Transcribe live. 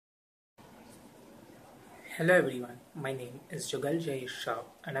Hello everyone, my name is Jugal Jayesh Shah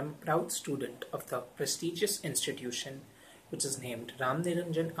and I'm a proud student of the prestigious institution which is named Ram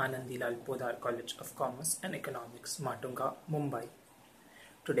Niranjan Anandilal Podar College of Commerce and Economics, Matunga, Mumbai.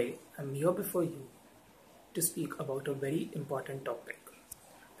 Today I'm here before you to speak about a very important topic,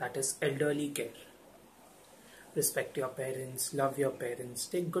 that is elderly care. Respect your parents, love your parents,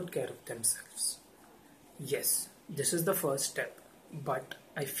 take good care of themselves. Yes, this is the first step, but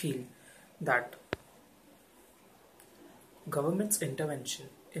I feel that government's intervention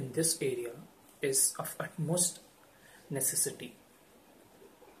in this area is of utmost necessity.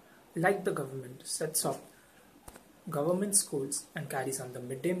 Like the government sets up government schools and carries on the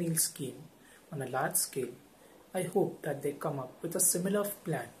midday meal scheme on a large scale, I hope that they come up with a similar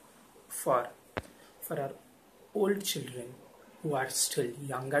plan for, for our old children who are still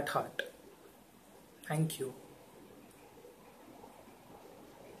young at heart. Thank you.